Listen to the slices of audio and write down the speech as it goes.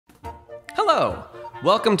Hello!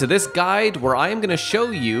 Welcome to this guide where I am going to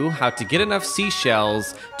show you how to get enough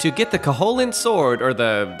seashells to get the Koholint Sword, or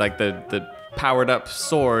the powered up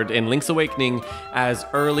sword in Link's Awakening, as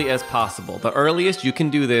early as possible. The earliest you can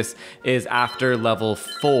do this is after level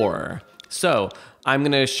 4. So I'm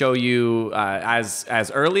going to show you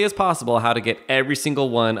as early as possible how to get every single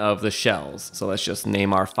one of the shells. So let's just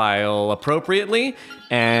name our file appropriately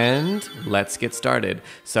and let's get started.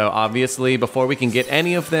 So obviously before we can get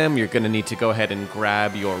any of them, you're going to need to go ahead and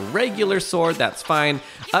grab your regular sword. That's fine.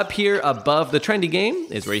 Up here above the trendy game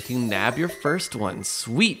is where you can nab your first one.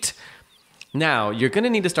 Sweet. Now, you're going to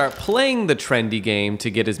need to start playing the trendy game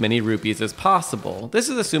to get as many rupees as possible. This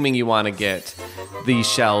is assuming you want to get these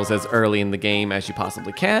shells as early in the game as you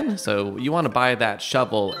possibly can. So you want to buy that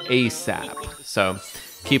shovel ASAP. So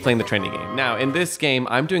keep playing the trendy game. Now, in this game,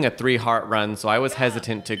 I'm doing a 3-heart run, so I was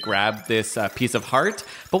hesitant to grab this piece of heart.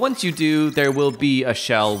 But once you do, there will be a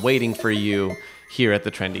shell waiting for you here at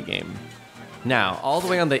the trendy game. Now, all the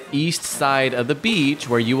way on the east side of the beach,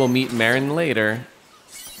 where you will meet Marin later,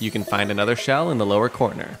 you can find another shell in the lower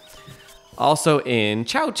corner. Also in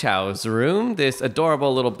Chow Chow's room, this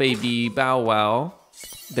adorable little baby Bow Wow.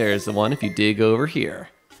 There's the one if you dig over here.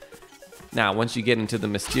 Now, once you get into the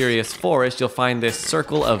mysterious forest, you'll find this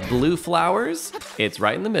circle of blue flowers. It's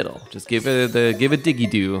right in the middle. Just give it a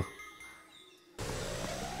diggy-doo.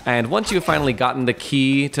 And once you've finally gotten the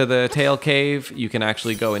key to the tail cave, you can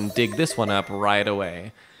actually go and dig this one up right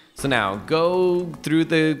away. So now, go through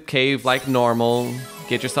the cave like normal,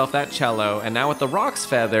 get yourself that cello, and now with the Roc's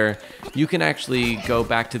Feather, you can actually go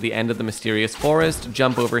back to the end of the mysterious forest,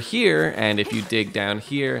 jump over here, and if you dig down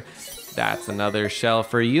here, that's another shell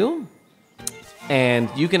for you. And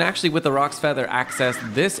you can actually, with the Roc's Feather, access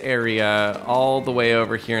this area all the way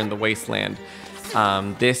over here in the wasteland.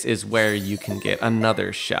 This is where you can get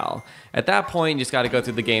another shell. At that point, you just gotta go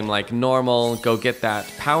through the game like normal, go get that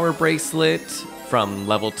power bracelet from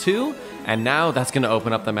level 2, and now that's going to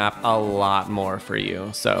open up the map a lot more for you.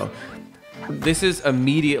 So this is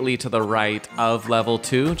immediately to the right of level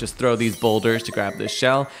 2. Just throw these boulders to grab this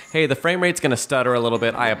shell. Hey, the frame rate's going to stutter a little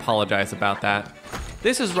bit. I apologize about that.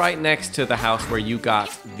 This is right next to the house where you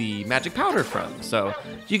got the magic powder from. So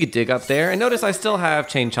you could dig up there. And notice I still have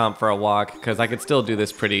Chain Chomp for a walk because I could still do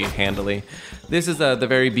this pretty handily. This is the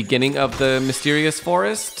very beginning of the mysterious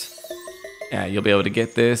forest. Yeah, you'll be able to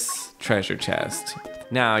get this treasure chest.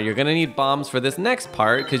 Now, you're gonna need bombs for this next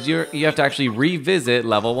part because you have to actually revisit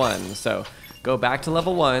level 1. So go back to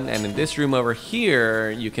level 1, and in this room over here,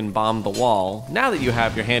 you can bomb the wall. Now that you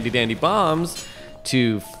have your handy dandy bombs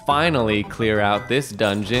to finally clear out this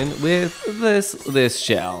dungeon with this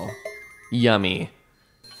shell. Yummy.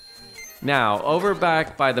 Now, over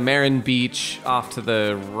back by the Marin Beach, off to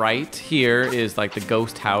the right here is like the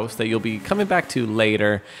ghost house that you'll be coming back to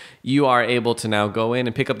later. You are able to now go in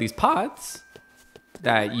and pick up these pots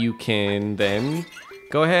that you can then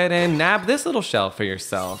go ahead and nab this little shell for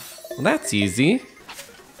yourself. Well, that's easy.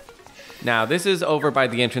 Now, this is over by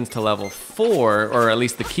the entrance to level 4, or at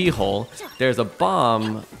least the keyhole. There's a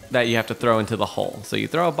bomb that you have to throw into the hole. So you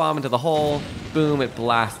throw a bomb into the hole, boom, it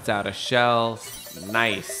blasts out a shell.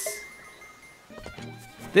 Nice.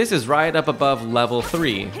 This is right up above level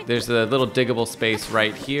 3. There's a little diggable space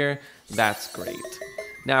right here. That's great.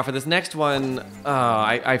 Now for this next one,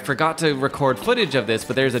 I forgot to record footage of this,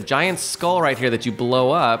 but there's a giant skull right here that you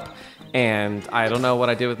blow up, and I don't know what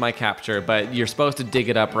I did with my capture, but you're supposed to dig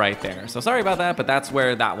it up right there. So sorry about that, but that's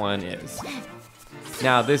where that one is.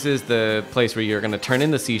 Now this is the place where you're gonna turn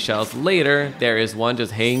in the seashells later. There is one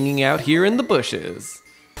just hanging out here in the bushes.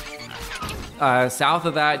 South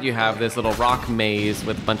of that, you have this little rock maze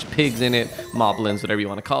with a bunch of pigs in it, moblins, whatever you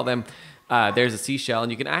want to call them. There's a seashell,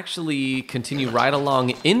 and you can actually continue right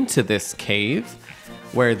along into this cave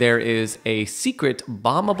where there is a secret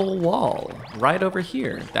bombable wall right over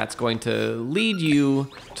here. That's going to lead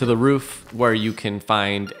you to the roof where you can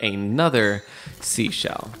find another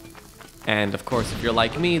seashell. And of course, if you're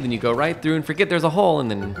like me, then you go right through and forget there's a hole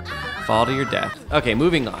and then fall to your death. Okay,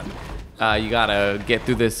 moving on. You gotta get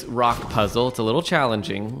through this rock puzzle. It's a little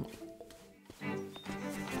challenging.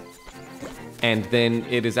 And then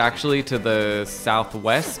it is actually to the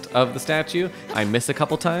southwest of the statue. I miss a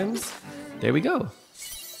couple times. There we go.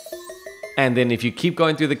 And then if you keep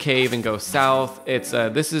going through the cave and go south,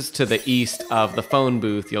 this is to the east of the phone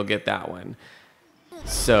booth. You'll get that one.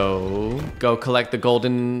 So go collect the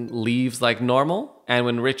golden leaves like normal. And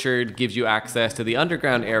when Richard gives you access to the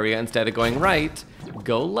underground area, instead of going right,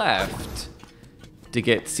 go left to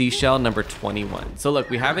get seashell number 21. So look,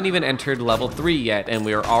 we haven't even entered level 3 yet, and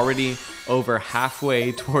we're already over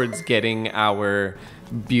halfway towards getting our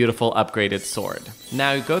beautiful upgraded sword.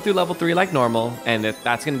 Now you go through level 3 like normal, and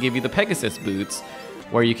that's going to give you the Pegasus boots,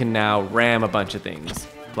 where you can now ram a bunch of things.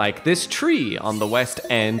 Like this tree on the west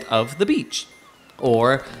end of the beach.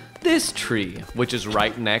 Or this tree, which is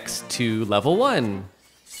right next to level 1.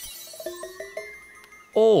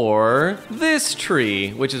 Or this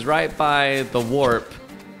tree, which is right by the warp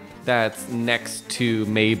that's next to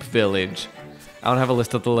Mabe Village. I don't have a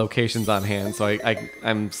list of the locations on hand, so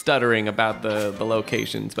I'm stuttering about the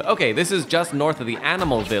locations. But okay, this is just north of the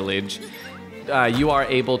Animal Village. You are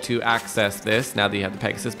able to access this now that you have the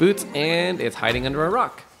Pegasus boots, and it's hiding under a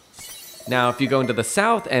rock. Now, if you go into the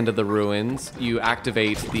south end of the ruins, you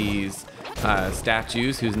activate these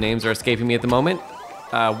statues whose names are escaping me at the moment.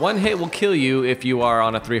 One hit will kill you if you are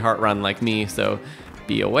on a 3-heart run like me, so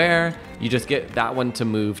be aware. You just get that one to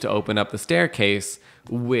move to open up the staircase,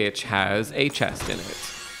 which has a chest in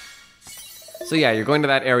it. So yeah, you're going to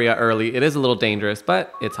that area early. It is a little dangerous,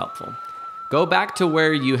 but it's helpful. Go back to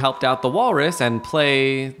where you helped out the walrus and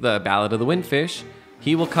play the Ballad of the Windfish.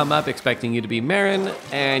 He will come up expecting you to be Marin,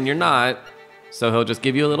 and you're not, so he'll just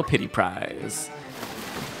give you a little pity prize,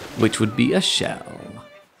 which would be a shell.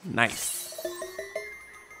 Nice.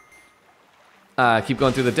 Keep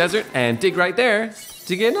going through the desert and dig right there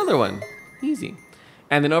to get another one. Easy.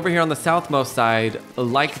 And then over here on the southmost side,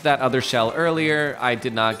 like that other shell earlier, I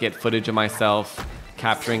did not get footage of myself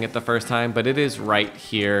capturing it the first time, but it is right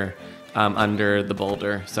here under the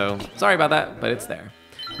boulder. So sorry about that, but it's there.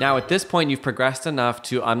 Now at this point, you've progressed enough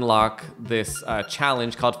to unlock this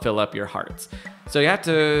challenge called Fill Up Your Hearts. So you have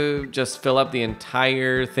to just fill up the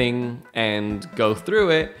entire thing and go through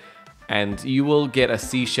it, and you will get a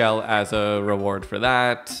seashell as a reward for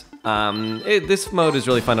that. This mode is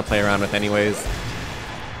really fun to play around with anyways.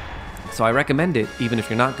 So I recommend it, even if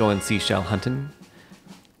you're not going seashell hunting.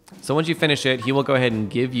 So once you finish it, he will go ahead and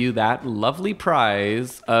give you that lovely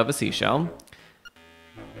prize of a seashell.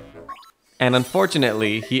 And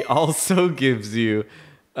unfortunately, he also gives you,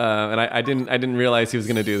 and I didn't realize he was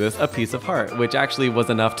gonna do this, a piece of heart, which actually was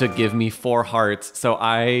enough to give me 4 hearts. So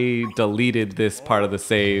I deleted this part of the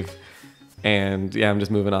save, and yeah, I'm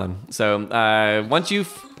just moving on. So once you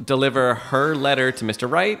deliver her letter to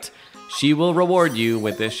Mr. Wright, she will reward you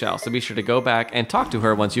with this shell. So be sure to go back and talk to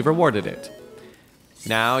her once you've rewarded it.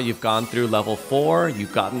 Now you've gone through level 4,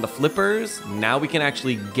 you've gotten the flippers. Now we can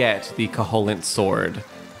actually get the Koholint Sword.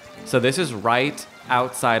 So this is right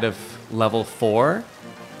outside of level 4.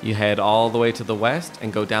 You head all the way to the west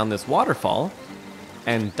and go down this waterfall.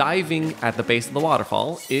 And diving at the base of the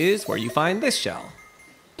waterfall is where you find this shell.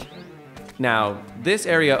 Now, this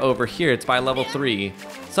area over here, it's by level 3.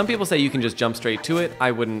 Some people say you can just jump straight to it. I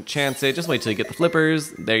wouldn't chance it. Just wait till you get the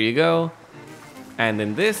flippers. There you go. And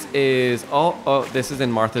then this is, this is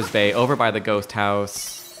in Martha's Bay, over by the ghost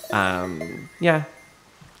house. Yeah,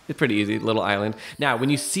 it's pretty easy, little island. Now, when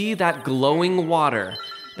you see that glowing water,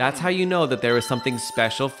 that's how you know that there is something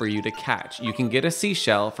special for you to catch. You can get a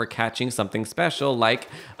seashell for catching something special, like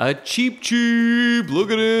a Cheep Cheep. Look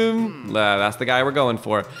at him. That's the guy we're going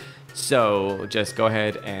for. So just go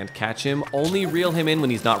ahead and catch him. Only reel him in when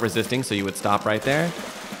he's not resisting, so you would stop right there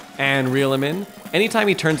and reel him in. Anytime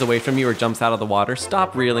he turns away from you or jumps out of the water,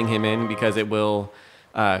 stop reeling him in because it will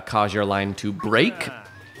cause your line to break.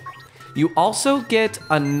 You also get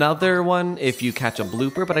another one if you catch a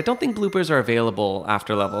blooper, but I don't think bloopers are available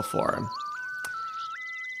after level 4.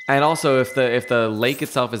 And also, if the lake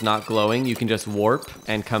itself is not glowing, you can just warp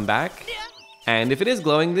and come back. And if it is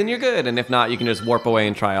glowing, then you're good. And if not, you can just warp away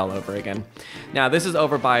and try all over again. Now, this is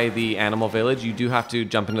over by the Animal Village. You do have to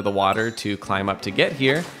jump into the water to climb up to get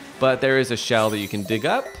here, but there is a shell that you can dig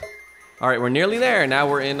up. All right, we're nearly there. Now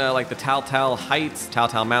we're in like the Tal Heights,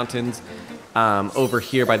 Tal Mountains. Over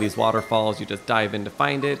here by these waterfalls, you just dive in to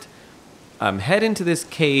find it. Head into this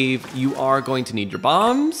cave. You are going to need your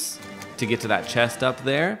bombs to get to that chest up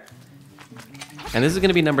there. And this is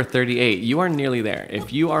gonna be number 38. You are nearly there.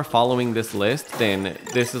 If you are following this list, then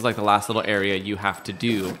this is like the last little area you have to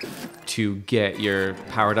do to get your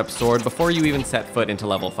powered up sword before you even set foot into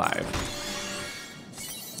level 5.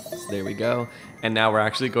 So there we go. And now we're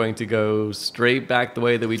actually going to go straight back the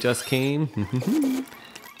way that we just came.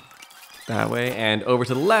 That way, and over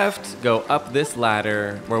to the left, go up this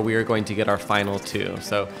ladder where we are going to get our final 2.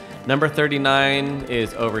 So number 39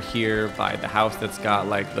 is over here by the house that's got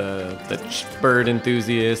like the bird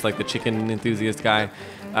enthusiast, like the chicken enthusiast guy.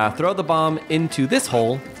 Throw the bomb into this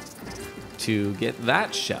hole to get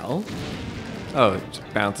that shell. Oh, it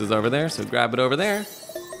bounces over there, so grab it over there.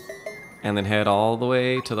 And then head all the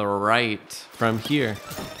way to the right from here.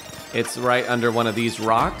 It's right under one of these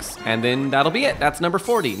rocks, and then that'll be it. That's number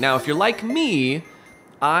 40. Now, if you're like me,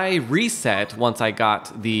 I reset once I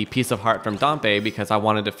got the piece of heart from Dompe because I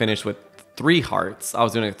wanted to finish with 3 hearts. I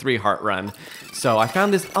was doing a 3-heart run. So I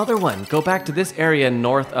found this other one. Go back to this area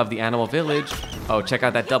north of the animal village. Oh, check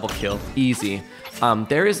out that double kill. Easy.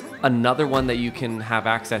 There is another one that you can have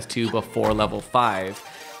access to before level 5.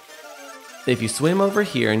 If you swim over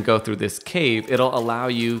here and go through this cave, it'll allow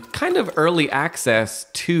you kind of early access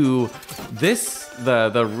to this,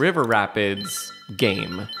 the River Rapids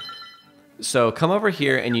game. So come over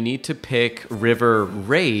here and you need to pick River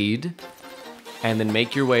Raid and then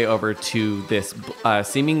make your way over to this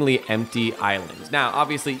seemingly empty island. Now,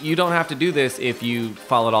 obviously, you don't have to do this if you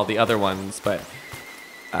followed all the other ones, but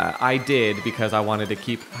I did because I wanted to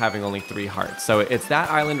keep having only 3 hearts. So it's that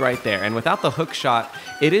island right there. And without the hook shot,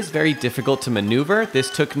 it is very difficult to maneuver. This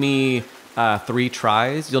took me 3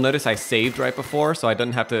 tries. You'll notice I saved right before, so I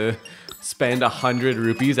didn't have to spend 100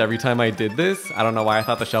 rupees every time I did this. I don't know why I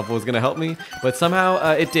thought the shovel was gonna help me, but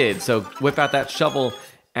somehow it did. So whip out that shovel,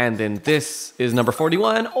 and then this is number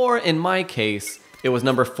 41, or in my case, it was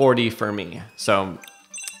number 40 for me. So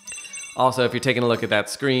also, if you're taking a look at that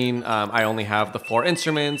screen, I only have the 4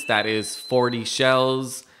 instruments. That is 40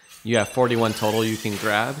 shells. You have 41 total you can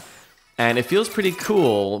grab. And it feels pretty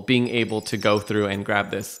cool being able to go through and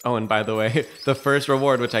grab this. Oh, and by the way, the first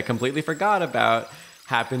reward, which I completely forgot about,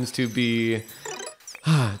 happens to be,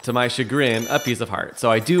 to my chagrin, a piece of heart.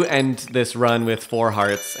 So I do end this run with 4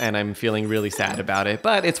 hearts, and I'm feeling really sad about it.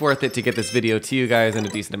 But it's worth it to get this video to you guys in a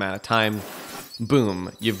decent amount of time.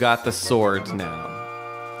 Boom, you've got the sword now.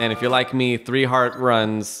 And if you're like me, 3-heart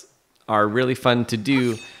runs are really fun to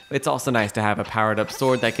do. It's also nice to have a powered up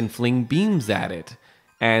sword that can fling beams at it.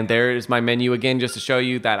 And there's my menu again, just to show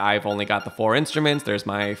you that I've only got the 4 instruments. There's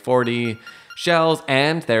my 40 shells,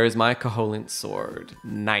 and there is my Koholint Sword.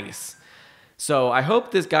 Nice. So I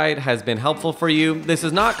hope this guide has been helpful for you. This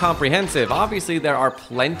is not comprehensive. Obviously, there are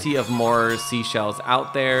plenty of more seashells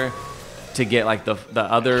out there to get like the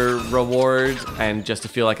other reward and just to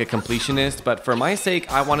feel like a completionist. But for my sake,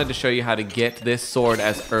 I wanted to show you how to get this sword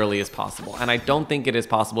as early as possible. And I don't think it is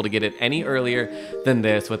possible to get it any earlier than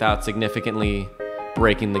this without significantly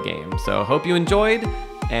breaking the game. So hope you enjoyed,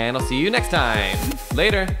 and I'll see you next time.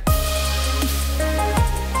 Later.